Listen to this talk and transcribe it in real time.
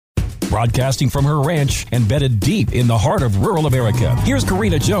Broadcasting from her ranch embedded deep in the heart of rural America, here's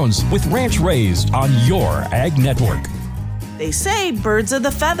Karina Jones with Ranch Raised on your Ag Network. They say birds of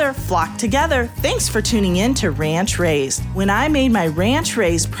the feather flock together. Thanks for tuning in to Ranch Raised. When I made my Ranch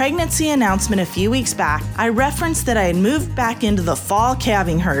Raised pregnancy announcement a few weeks back, I referenced that I had moved back into the fall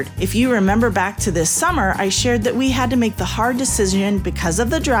calving herd. If you remember back to this summer, I shared that we had to make the hard decision because of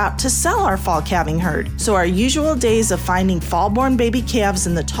the drought to sell our fall calving herd. So our usual days of finding fall-born baby calves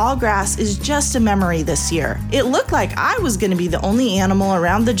in the tall grass is just a memory this year. It looked like I was going to be the only animal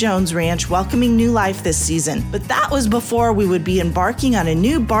around the Jones Ranch welcoming new life this season, but that was before we would be embarking on a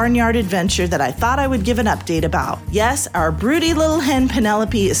new barnyard adventure that I thought I would give an update about. Yes, our broody little hen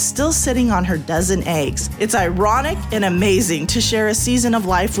Penelope is still sitting on her dozen eggs. It's ironic and amazing to share a season of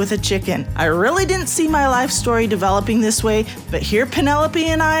life with a chicken. I really didn't see my life story developing this way, but here Penelope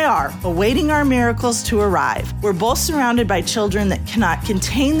and I are, awaiting our miracles to arrive. We're both surrounded by children that cannot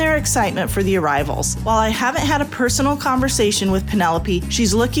contain their excitement for the arrivals. While I haven't had a personal conversation with Penelope,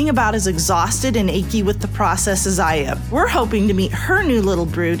 she's looking about as exhausted and achy with the process as I am. We're hoping to meet her new little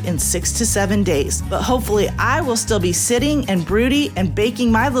brood in 6 to 7 days, but hopefully I will still be sitting and broody and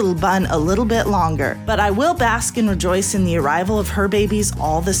baking my little bun a little bit longer. But I will bask and rejoice in the arrival of her babies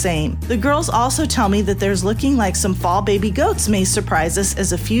all the same. The girls also tell me that there's looking like some fall baby goats may surprise us,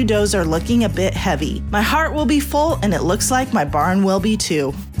 as a few does are looking a bit heavy. My heart will be full, and it looks like my barn will be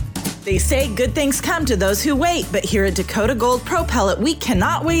too. They say good things come to those who wait, but here at Dakota Gold Pro Pellet, we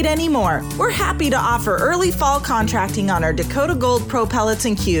cannot wait anymore. We're happy to offer early fall contracting on our Dakota Gold Pro Pellets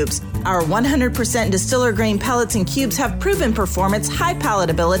and Cubes. Our 100% distiller grain pellets and cubes have proven performance, high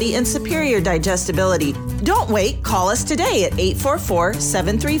palatability, and superior digestibility. Don't wait. Call us today at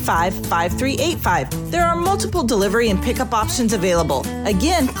 844-735-5385. There are multiple delivery and pickup options available.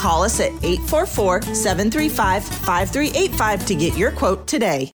 Again, call us at 844-735-5385 to get your quote today.